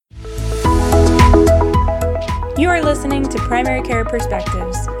You are listening to Primary Care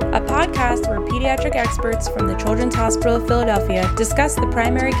Perspectives, a podcast where pediatric experts from the Children's Hospital of Philadelphia discuss the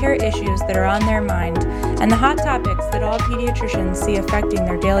primary care issues that are on their mind and the hot topics that all pediatricians see affecting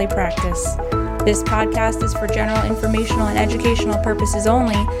their daily practice. This podcast is for general informational and educational purposes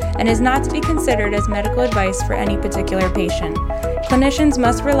only and is not to be considered as medical advice for any particular patient. Clinicians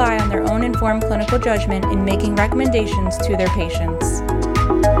must rely on their own informed clinical judgment in making recommendations to their patients.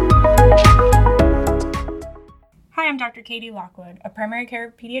 Hi, I'm Dr. Katie Lockwood, a primary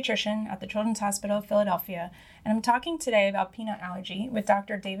care pediatrician at the Children's Hospital of Philadelphia, and I'm talking today about peanut allergy with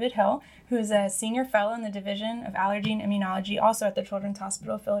Dr. David Hill, who is a senior fellow in the Division of Allergy and Immunology, also at the Children's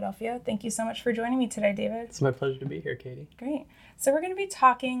Hospital of Philadelphia. Thank you so much for joining me today, David. It's my pleasure to be here, Katie. Great. So we're going to be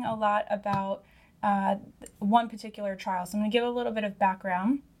talking a lot about one particular trial, so I'm going to give a little bit of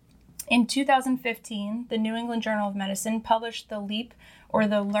background. In 2015, the New England Journal of Medicine published the LEAP, or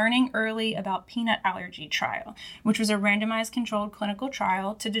the Learning Early About Peanut Allergy trial, which was a randomized controlled clinical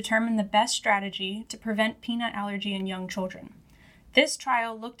trial to determine the best strategy to prevent peanut allergy in young children. This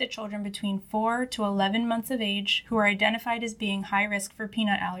trial looked at children between 4 to 11 months of age who were identified as being high risk for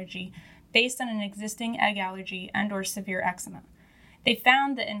peanut allergy based on an existing egg allergy and/or severe eczema. They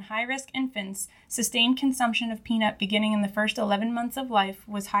found that in high-risk infants, sustained consumption of peanut beginning in the first 11 months of life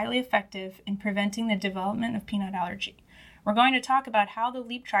was highly effective in preventing the development of peanut allergy. We're going to talk about how the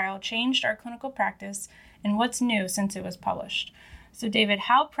LEAP trial changed our clinical practice and what's new since it was published. So David,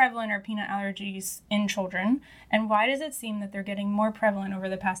 how prevalent are peanut allergies in children, and why does it seem that they're getting more prevalent over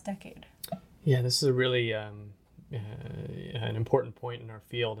the past decade? Yeah, this is a really an important point in our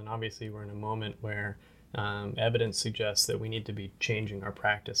field, and obviously we're in a moment where evidence suggests that we need to be changing our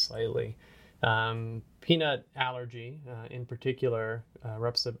practice slightly. Peanut allergy, in particular,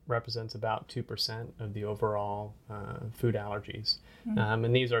 represents about 2% of the overall food allergies.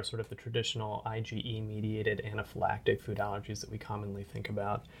 And these are sort of the traditional IgE-mediated anaphylactic food allergies that we commonly think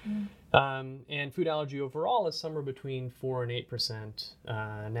about. And food allergy overall is somewhere between 4 and 8%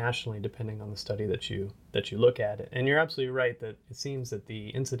 nationally, depending on the study that you look at. And you're absolutely right that it seems that the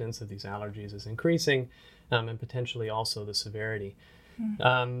incidence of these allergies is increasing, and potentially also the severity.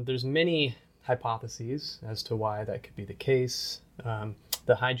 There's many hypotheses as to why that could be the case.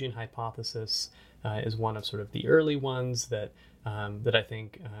 The hygiene hypothesis is one of sort of the early ones that I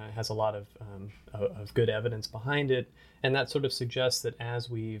think has a lot of good evidence behind it, and that sort of suggests that as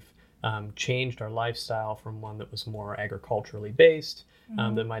we've changed our lifestyle from one that was more agriculturally based,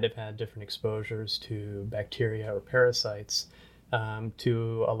 that might have had different exposures to bacteria or parasites,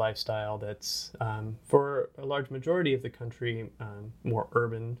 to a lifestyle that's, for a large majority of the country, more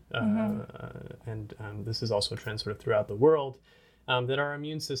urban, and this is also a trend sort of throughout the world, that our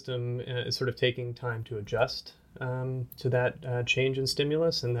immune system is sort of taking time to adjust to that change in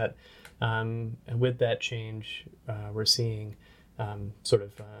stimulus, and that with that change, we're seeing sort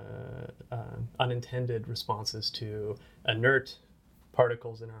of unintended responses to inert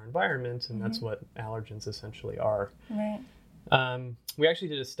particles in our environment, and that's what allergens essentially are. Right. We actually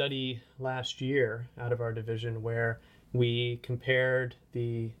did a study last year out of our division where we compared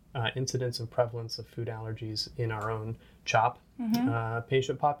the incidence and prevalence of food allergies in our own CHOP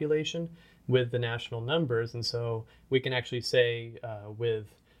patient population with the national numbers. And so we can actually say with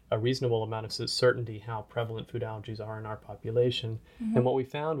a reasonable amount of certainty how prevalent food allergies are in our population. And what we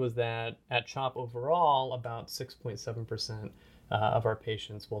found was that at CHOP overall, about 6.7% of our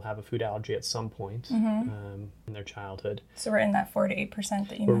patients will have a food allergy at some point in their childhood. So we're in that 4 to 8%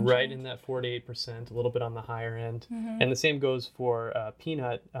 that you We're mentioned. right in that 4 to 8%, a little bit on the higher end. And the same goes for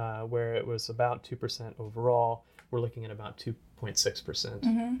peanut, where it was about 2% overall. We're looking at about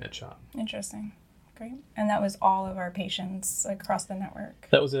 2.6% at CHOP. Interesting. Great. And that was all of our patients across the network?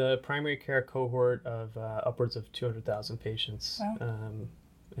 That was a primary care cohort of upwards of 200,000 patients. Wow.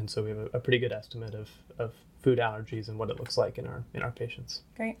 And so we have a pretty good estimate of food allergies and what it looks like in our patients.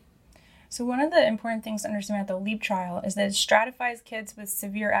 Great. So one of the important things to understand about the LEAP trial is that it stratifies kids with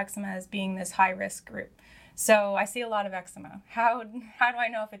severe eczema as being this high-risk group. So I see a lot of eczema. How do I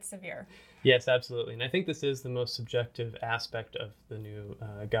know if it's severe? Yes, absolutely. And I think this is the most subjective aspect of the new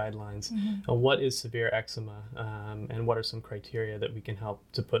guidelines. What is severe eczema, and what are some criteria that we can help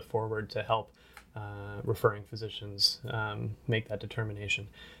to put forward to help referring physicians make that determination.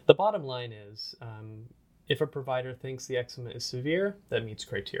 The bottom line is, if a provider thinks the eczema is severe, that meets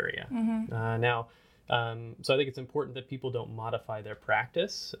criteria. So I think it's important that people don't modify their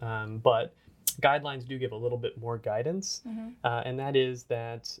practice, but guidelines do give a little bit more guidance, and that is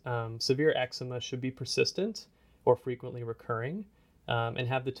that severe eczema should be persistent or frequently recurring, and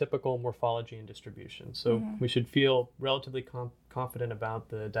have the typical morphology and distribution. So we should feel relatively confident about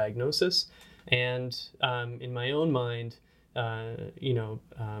the diagnosis. And in my own mind,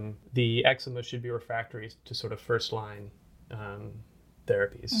 the eczema should be refractory to sort of first line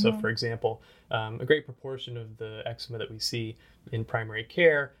therapies. So, for example, a great proportion of the eczema that we see in primary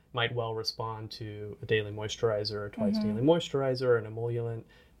care might well respond to a daily moisturizer or twice daily moisturizer, an emollient,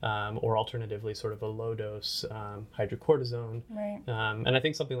 or alternatively sort of a low dose hydrocortisone. Right. And I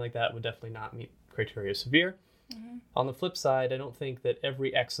think something like that would definitely not meet criteria severe. On the flip side, I don't think that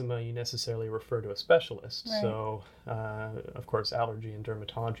every eczema you necessarily refer to a specialist. Right. So, of course, allergy and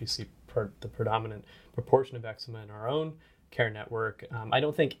dermatology see the predominant proportion of eczema in our own care network. I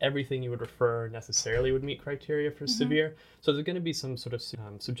don't think everything you would refer necessarily would meet criteria for severe. So there's going to be some sort of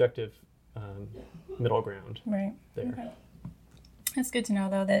subjective middle ground there. Okay. It's good to know,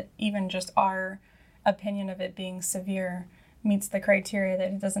 though, that even just our opinion of it being severe meets the criteria, that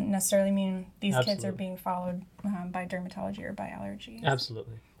it doesn't necessarily mean these kids are being followed by dermatology or by allergy.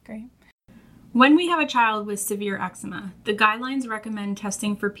 Absolutely. Great. When we have a child with severe eczema, the guidelines recommend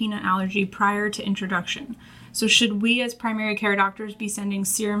testing for peanut allergy prior to introduction. So should we as primary care doctors be sending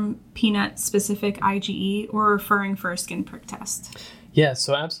serum peanut-specific IgE or referring for a skin prick test? Yes,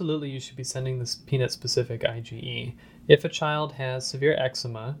 so absolutely you should be sending this peanut-specific IgE. If a child has severe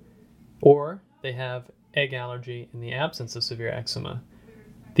eczema or they have egg allergy in the absence of severe eczema,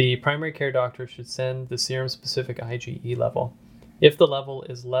 the primary care doctor should send the serum-specific IgE level. If the level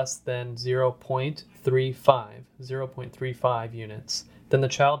is less than 0.35 units, then the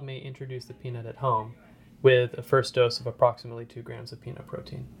child may introduce the peanut at home with a first dose of approximately 2 grams of peanut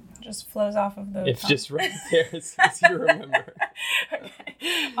protein. Just flows off of the It's just right there, as you remember. Okay.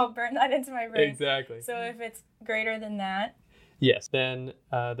 I'll burn that into my brain. Exactly. So if it's greater than that? Yes, then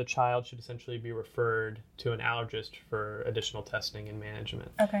the child should essentially be referred to an allergist for additional testing and management.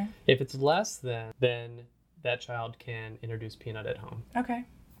 Okay. If it's less than, then that child can introduce peanut at home. Okay,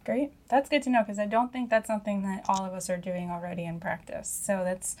 great. That's good to know, because I don't think that's something that all of us are doing already in practice. So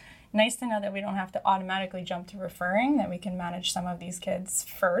that's nice to know that we don't have to automatically jump to referring, that we can manage some of these kids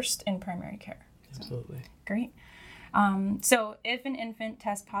first in primary care. Absolutely. So, great. So if an infant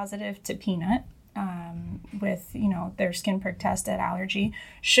tests positive to peanut with, their skin prick test at allergy,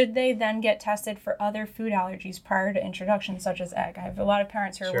 should they then get tested for other food allergies prior to introduction, such as egg? I have a lot of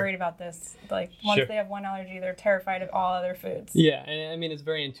parents who are worried about this. Like, once they have one allergy, they're terrified of all other foods. Yeah, and I mean, it's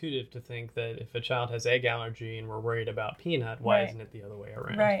very intuitive to think that if a child has egg allergy and we're worried about peanut, why isn't it the other way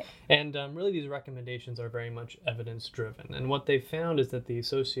around? Right. And really, these recommendations are very much evidence-driven. And what they've found is that the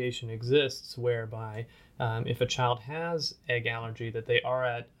association exists whereby if a child has egg allergy, that they are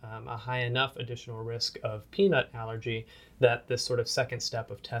at a high enough additional risk of peanut allergy that this sort of second step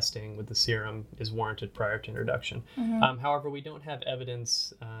of testing with the serum is warranted prior to introduction. However, we don't have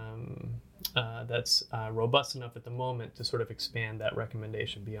evidence that's robust enough at the moment to sort of expand that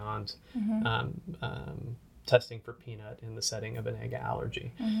recommendation beyond testing for peanut in the setting of an egg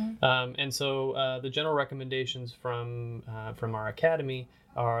allergy. And so the general recommendations from our academy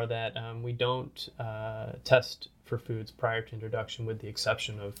are that we don't test for foods prior to introduction, with the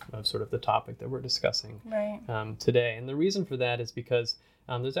exception of sort of the topic that we're discussing today. And the reason for that is because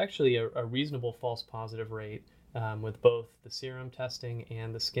there's actually a reasonable false positive rate with both the serum testing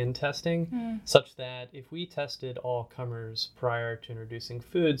and the skin testing, such that if we tested all comers prior to introducing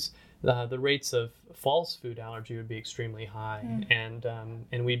foods, the rates of false food allergy would be extremely high, and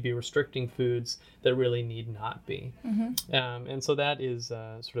we'd be restricting foods that really need not be. And so that is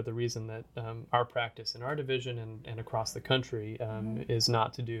sort of the reason that our practice in our division and across the country is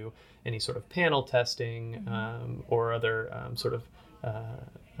not to do any sort of panel testing or other sort of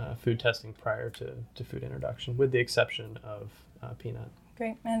food testing prior to food introduction, with the exception of peanut.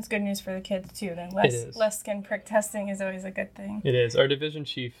 Great. And it's good news for the kids, too. Then less skin prick testing is always a good thing. It is. Our division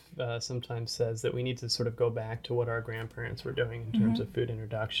chief sometimes says that we need to sort of go back to what our grandparents were doing in terms of food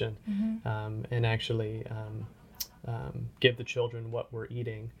introduction, and actually give the children what we're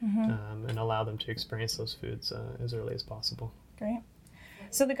eating, and allow them to experience those foods as early as possible. Great.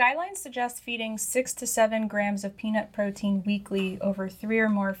 So the guidelines suggest feeding 6 to 7 grams of peanut protein weekly over 3 or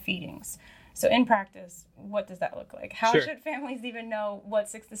more feedings. So in practice, what does that look like? How should families even know what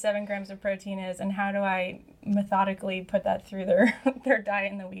 6 to 7 grams of protein is, and how do I methodically put that through their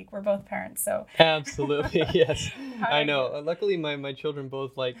diet in the week? We're both parents, so. Absolutely, yes. I know. Luckily, my children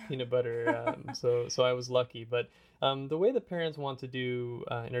both like peanut butter, so I was lucky. But The way the parents want to do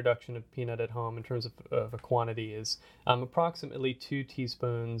introduction of peanut at home in terms of a quantity is approximately 2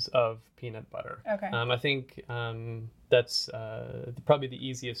 teaspoons of peanut butter. Okay. I think that's probably the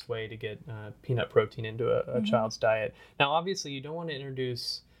easiest way to get peanut protein into a child's diet. Now, obviously, you don't want to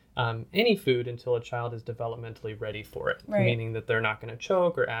introduce any food until a child is developmentally ready for it, meaning that they're not going to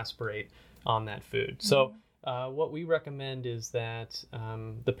choke or aspirate on that food. So what we recommend is that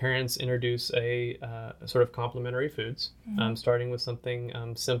the parents introduce a sort of complementary foods, starting with something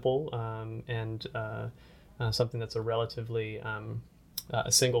simple and something that's a relatively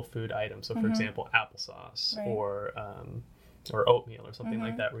a single food item. So, for example, applesauce or oatmeal or something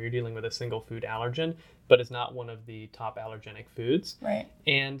like that, where you're dealing with a single food allergen, but it's not one of the top allergenic foods. Right.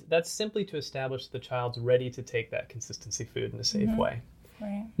 And that's simply to establish the child's ready to take that consistency food in a safe way.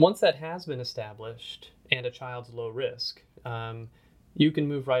 Right. Once that has been established and a child's low risk, you can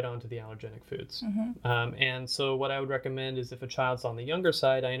move right on to the allergenic foods. And so what I would recommend is if a child's on the younger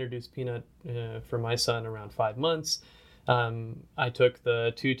side, I introduced peanut for my son around 5 months. I took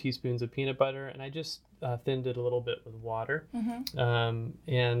the 2 teaspoons of peanut butter and I just thinned it a little bit with water and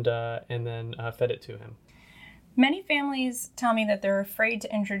then fed it to him. Many families tell me that they're afraid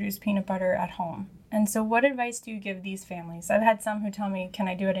to introduce peanut butter at home. And so what advice do you give these families? I've had some who tell me, can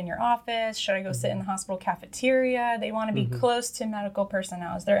I do it in your office? Should I go sit in the hospital cafeteria? They want to be close to medical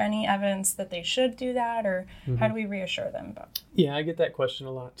personnel. Is there any evidence that they should do that, or how do we reassure them about it? Yeah, I get that question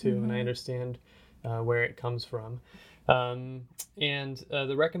a lot too, and I understand where it comes from. And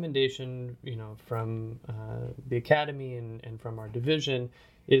the recommendation, from the academy and from our division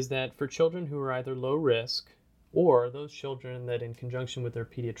is that for children who are either low risk or those children that in conjunction with their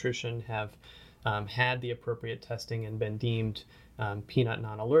pediatrician have had the appropriate testing and been deemed peanut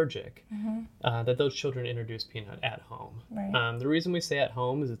non-allergic, that those children introduce peanut at home. Right. The reason we say at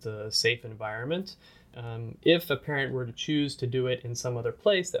home is it's a safe environment. If a parent were to choose to do it in some other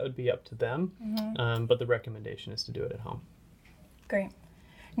place, that would be up to them. But the recommendation is to do it at home. Great.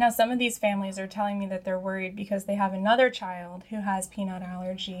 Now, some of these families are telling me that they're worried because they have another child who has peanut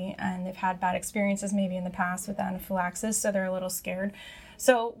allergy and they've had bad experiences maybe in the past with anaphylaxis, so they're a little scared.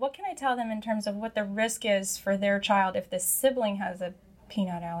 So what can I tell them in terms of what the risk is for their child if the sibling has a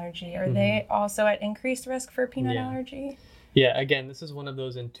peanut allergy? Are they also at increased risk for peanut allergy? Yeah, again, this is one of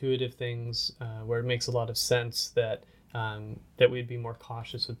those intuitive things where it makes a lot of sense that we'd be more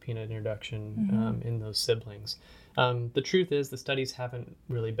cautious with peanut introduction in those siblings. The truth is the studies haven't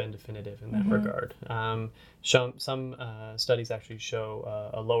really been definitive in that regard. Some studies actually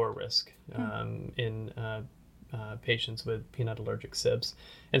show a lower risk in patients with peanut allergic sibs.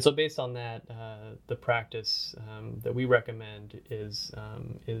 And so based on that, the practice that we recommend is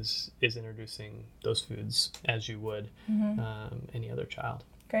introducing those foods as you would any other child.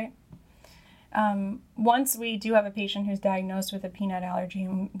 Great. Once we do have a patient who's diagnosed with a peanut allergy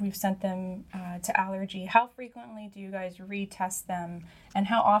and we've sent them to allergy, how frequently do you guys retest them and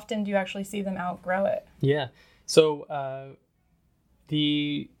how often do you actually see them outgrow it? Yeah. So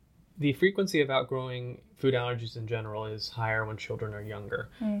the frequency of outgrowing food allergies in general is higher when children are younger.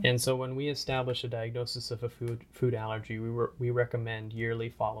 And so when we establish a diagnosis of a food allergy, we recommend yearly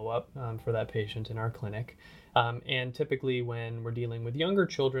follow-up for that patient in our clinic. And typically when we're dealing with younger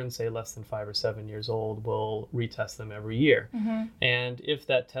children, say less than 5 or 7 years old, we'll retest them every year. And if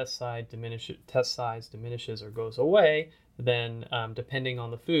that test size diminishes or goes away, then depending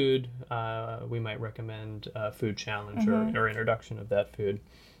on the food, we might recommend a food challenge or introduction of that food.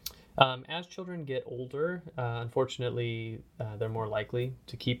 As children get older, unfortunately, they're more likely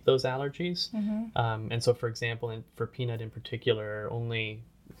to keep those allergies. And so, for example, for peanut in particular, only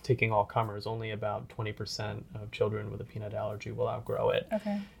taking all comers, only about 20% of children with a peanut allergy will outgrow it.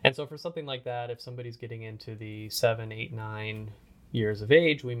 And so for something like that, if somebody's getting into the 7, 8, 9 years of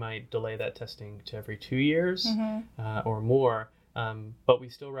age, we might delay that testing to every 2 years or more. But we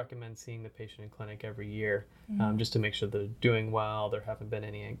still recommend seeing the patient in clinic every year just to make sure they're doing well, there haven't been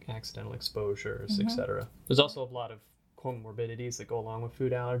any accidental exposures, etc. There's also a lot of comorbidities that go along with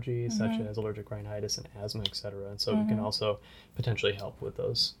food allergies, such as allergic rhinitis and asthma, etc. And so we can also potentially help with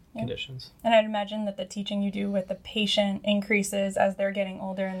those conditions. And I'd imagine that the teaching you do with the patient increases as they're getting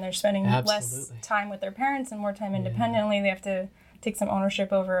older and they're spending less time with their parents and more time independently. They have to take some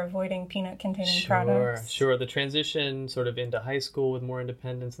ownership over avoiding peanut-containing products. Sure. The transition sort of into high school with more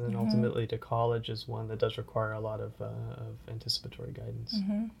independence and then ultimately to college is one that does require a lot of anticipatory guidance.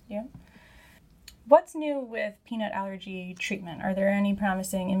 Yeah. What's new with peanut allergy treatment? Are there any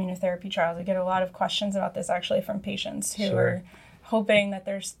promising immunotherapy trials? I get a lot of questions about this actually from patients who are hoping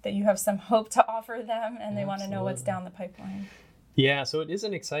that you have some hope to offer them and they want to know what's down the pipeline. Yeah, so it is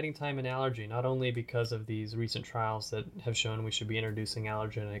an exciting time in allergy, not only because of these recent trials that have shown we should be introducing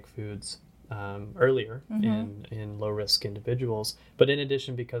allergenic foods earlier in low-risk individuals, but in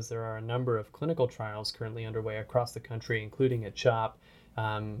addition because there are a number of clinical trials currently underway across the country, including at CHOP,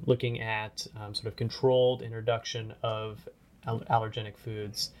 looking at sort of controlled introduction of allergenic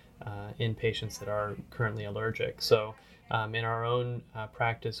foods in patients that are currently allergic. So in our own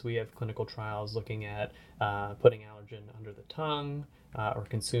practice, we have clinical trials looking at putting allergen under the tongue or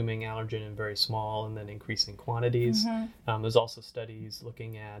consuming allergen in very small and then increasing quantities. There's also studies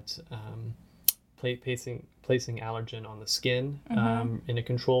looking at placing allergen on the skin in a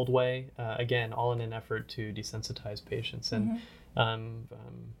controlled way, again, all in an effort to desensitize patients. And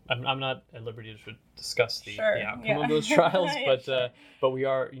I'm not at liberty to discuss the outcome of those trials, but we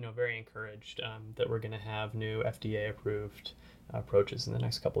are very encouraged that we're going to have new FDA-approved approaches in the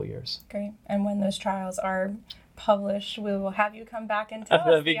next couple of years. Great. And when those trials are published, we will have you come back and tell us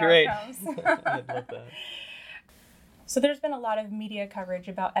That'd be great. Outcomes. I'd love that. So there's been a lot of media coverage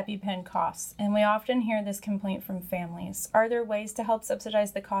about EpiPen costs, and we often hear this complaint from families. Are there ways to help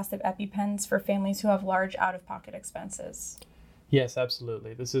subsidize the cost of EpiPens for families who have large out-of-pocket expenses? Yes,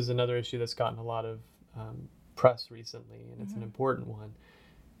 absolutely. This is another issue that's gotten a lot of press recently, and it's an important one.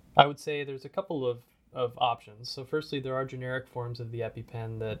 I would say there's a couple of options. So firstly, there are generic forms of the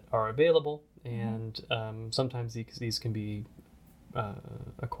EpiPen that are available, and sometimes these can be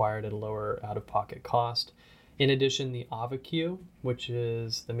acquired at a lower out-of-pocket cost. In addition, the Auvi-Q, which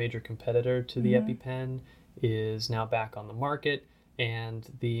is the major competitor to the EpiPen, is now back on the market, and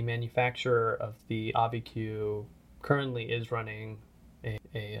the manufacturer of the Auvi-Q currently is running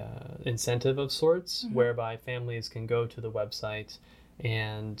a incentive of sorts, whereby families can go to the website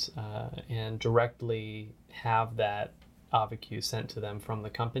and directly have that Auvi-Q sent to them from the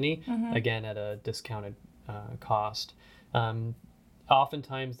company, again at a discounted cost.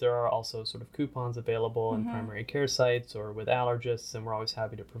 Oftentimes there are also sort of coupons available in primary care sites or with allergists, and we're always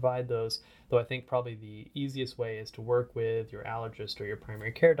happy to provide those. Though I think probably the easiest way is to work with your allergist or your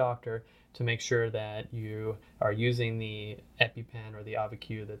primary care doctor to make sure that you are using the EpiPen or the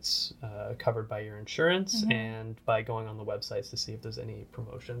Auvi-Q that's covered by your insurance, and by going on the websites to see if there's any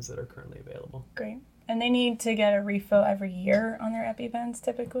promotions that are currently available. Great. And they need to get a refill every year on their EpiPens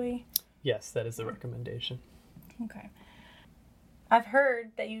typically? Yes, that is the recommendation. Okay. I've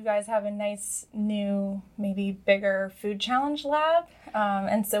heard that you guys have a nice new, maybe bigger food challenge lab.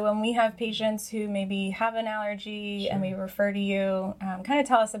 And so when we have patients who maybe have an allergy and we refer to you, kind of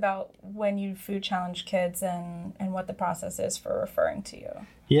tell us about when you food challenge kids and what the process is for referring to you.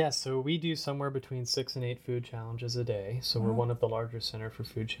 Yeah, so we do somewhere between 6 and 8 food challenges a day. So we're one of the larger center for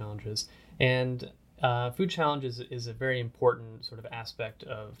food challenges. And food challenges is a very important sort of aspect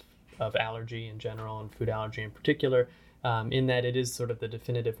of allergy in general and food allergy in particular. In that it is sort of the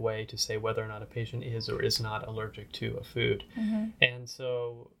definitive way to say whether or not a patient is or is not allergic to a food. And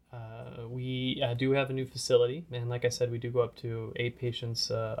so we do have a new facility, and like I said, we do go up to 8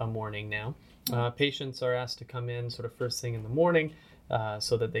 patients a morning now. Patients are asked to come in sort of first thing in the morning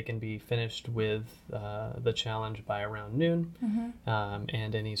so that they can be finished with the challenge by around noon,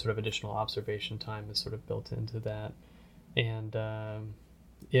 and any sort of additional observation time is sort of built into that. And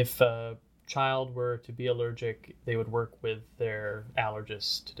if child were to be allergic, they would work with their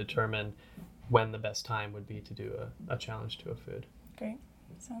allergist to determine when the best time would be to do a challenge to a food. Great.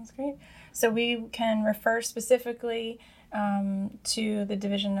 Sounds great. So we can refer specifically to the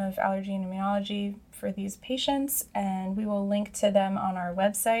Division of Allergy and Immunology for these patients, and we will link to them on our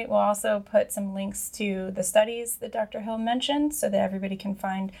website. We'll also put some links to the studies that Dr. Hill mentioned so that everybody can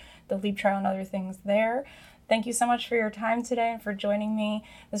find the LEAP trial and other things there. Thank you so much for your time today and for joining me.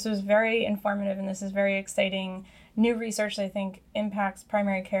 This was very informative, and this is very exciting new research that I think impacts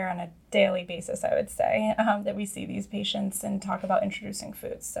primary care on a daily basis, I would say, that we see these patients and talk about introducing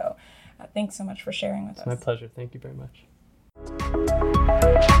foods. So thanks so much for sharing with us. My pleasure. Thank you very much.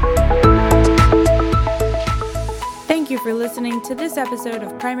 Thank you for listening to this episode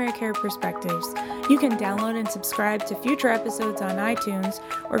of Primary Care Perspectives. You can download and subscribe to future episodes on iTunes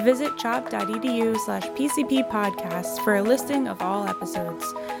or visit chop.edu/PCP podcasts for a listing of all episodes.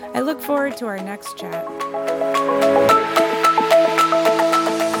 I look forward to our next chat.